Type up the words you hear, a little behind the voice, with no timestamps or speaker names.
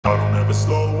never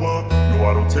slow up, no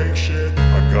I don't take shit.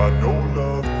 I got no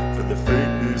love for the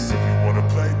fakeness. If you wanna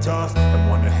play tough and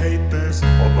wanna hate this,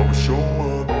 I'll always show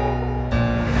up.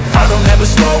 I don't ever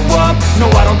slow up,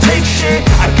 no I don't take shit.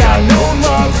 I got no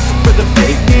love for the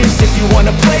fakeness. If you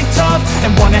wanna play tough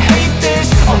and wanna hate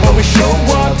this, I'll always show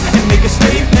up and make a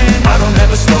statement. I don't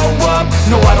ever slow up,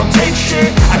 no I don't take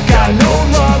shit. I got no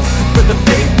love for the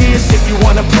fakeness. If you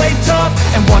wanna play tough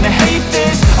and wanna hate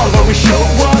this, I'll always show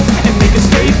up and make a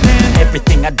statement.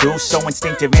 Everything I do so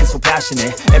instinctive and so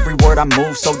passionate. Every word I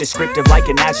move so descriptive like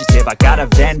an adjective. I got a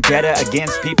vendetta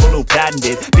against people who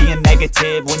patented being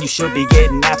negative when you should be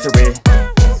getting after it.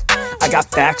 I got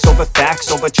facts over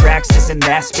tracks, this and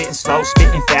that. Spitting slow,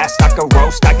 spitting fast. I could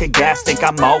roast, I could gas. Think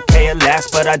I'm okay at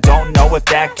last, but I don't know if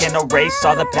that can erase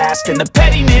all the past. And the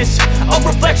pettiness, a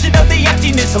reflection of the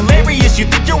emptiness. Hilarious, you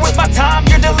think you're worth my time,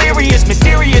 you're delirious.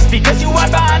 Mysterious, because you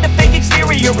hide behind a fake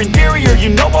exterior. Inferior, you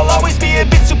know I'll always be a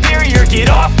bit superior. Get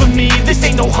off of me, this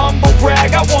ain't no humble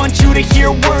brag. I want you to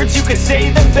hear words, you can say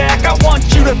them back. I want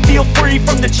you to feel free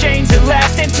from the chains at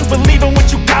last, and to believe in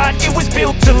what you got, it was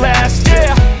built to last,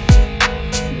 yeah.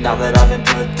 Now that I've been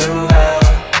put through hell,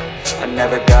 I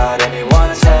never got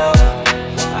anyone's help.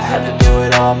 I had to do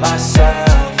it all myself.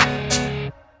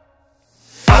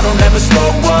 I don't ever slow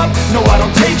up, no I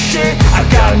don't take shit. I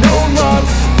got no love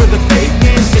for the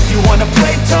fakeness. If you wanna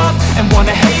play tough and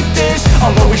wanna hate this,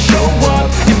 I'll always show up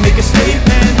and make a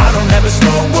statement. I don't ever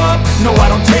slow up, no I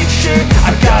don't take shit.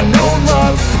 I got no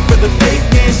love for the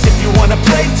fakeness. If you wanna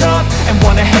play tough and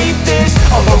wanna hate this,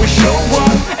 I'll always show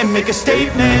up and make a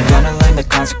statement. Gonna learn the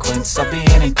consequence of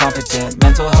being incompetent.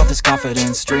 Mental health is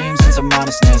confidence, dreams and some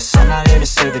honestness. I'm not here to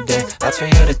save the day, that's for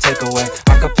you to take away.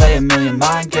 I could play a million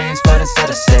mind games, but instead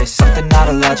I say something not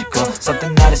illogical,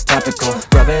 something that is topical.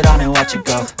 Rub it on and watch it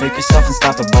go, make yourself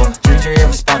unstoppable. Dreams are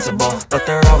irresponsible, but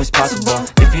they're always possible.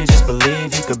 If you just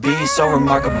believe, you could be so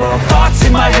remarkable. Thoughts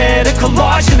in my head, a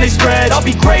collage and they spread. I'll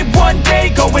be great one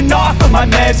day, going off of my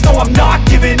meds. No, I'm not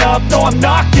giving up, no, I'm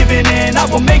not giving in. I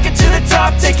will make it to the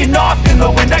top, taking off in the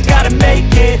wind. I gotta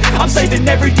make it, I'm saving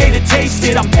every day to taste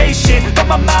it. I'm patient, but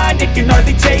my mind, it can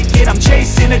hardly take it. I'm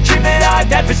chasing a dream that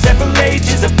I've had for several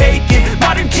ages. A vacant,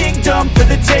 modern kingdom for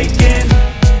the taking.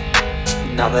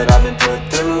 Now that I've been put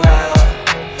through hell,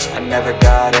 I never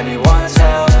got anyone's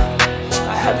help.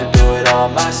 I had to do it all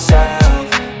myself.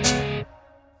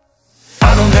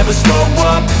 I don't ever slow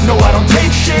up, no I don't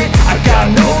take shit. I got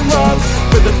no love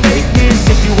for the fakeness.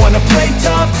 If you wanna play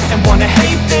tough and wanna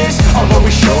hate this, I'll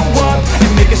always show up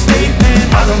and make a statement.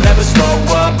 I don't ever slow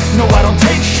up, no I don't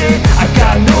take shit. I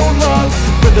got no love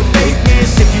for the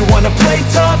fakeness. If you wanna play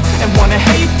tough and wanna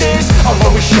hate this, I'll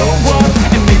always show up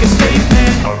and make a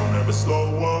statement. I don't ever slow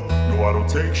up, no I don't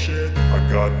take shit. I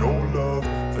got no love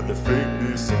for the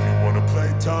fakeness. If you wanna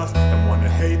play tough and wanna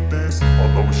hate this,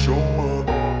 I'll always show up.